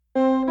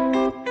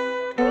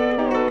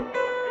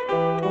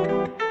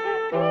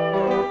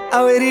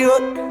How it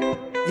look?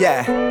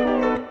 Yeah,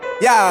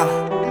 yeah.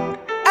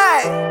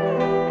 Hey,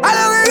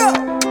 how we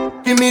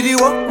go? Give me the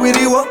work with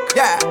the work,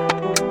 yeah.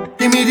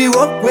 Give me the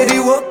work with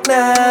the work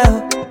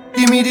now.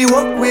 Give me the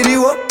work with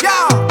the work,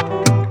 yeah.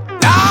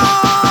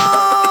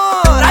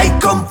 Lord, I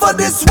come for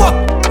this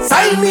work.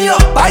 Sign me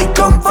up. I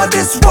come for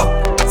this work.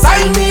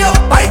 Sign me up.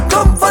 I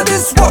come for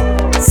this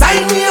work.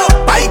 Sign me up.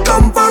 I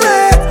come for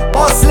it.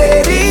 Boss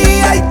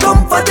lady, I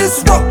come for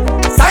this work.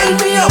 Sign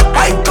me up.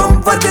 I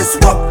come for this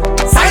work.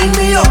 Sign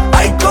me up.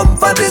 I come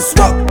for this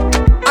work.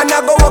 And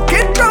I go work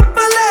it properly.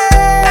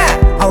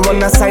 I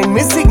wanna sign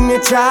me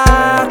signature,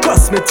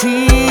 cross my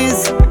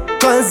T's,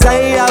 cause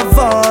I have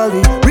all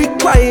the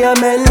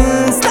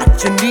requirements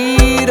that you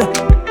need.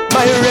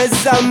 My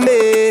resume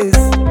is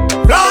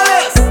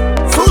flawless,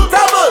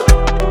 suitable,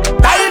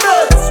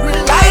 diverse,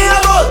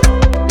 reliable.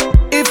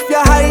 If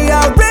you're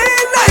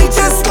hiring, I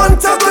just want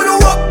to go to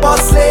work.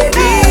 Boss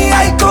lady,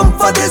 I come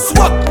for this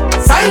work.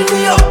 Sign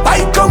me up,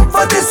 I come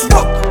for this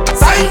work.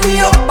 Sign me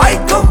up, I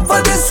come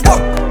for this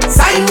work.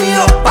 Sign me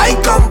up, I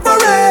come for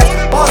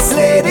it. Boss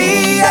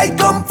lady, I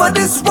come for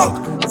this work.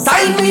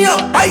 Sign me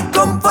up, I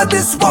come for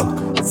this work.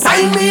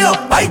 Sign me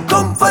up, I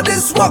come for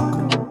this work.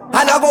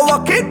 And I go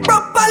work it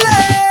properly.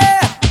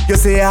 You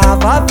say I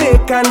have a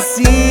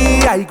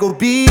vacancy, I go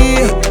be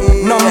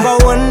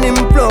 #1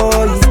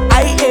 employee.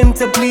 I aim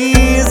to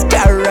please,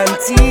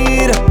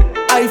 guaranteed.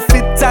 I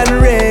fit and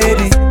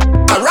ready.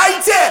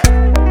 Alright, yeah,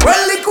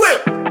 well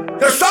equipped.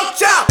 The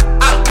structure,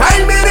 I'm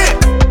timing it.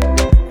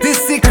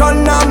 This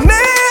economy,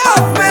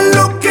 I've been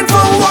looking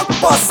for work.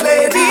 Boss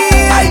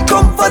lady, I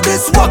come for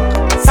this work.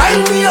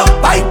 Sign me up,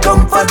 I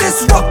come for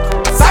this work.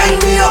 Sign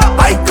me up,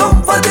 I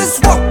come for this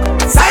work.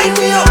 Sign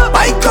me up,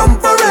 I come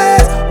for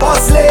it.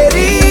 Boss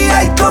lady,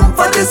 I come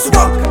for this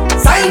work.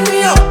 Sign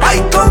me up,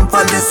 I come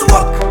for this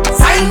work.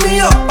 Sign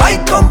me up,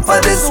 I come for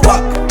this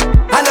work.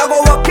 And I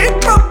go work it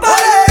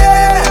properly.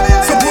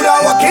 So put a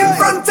work in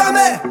front of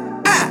me,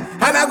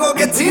 and I go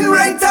get in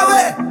right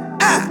away.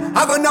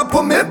 I'm gonna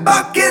put me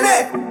back in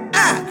it,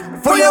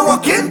 for your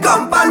working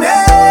company.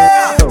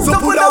 So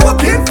put a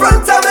work in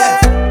front of me,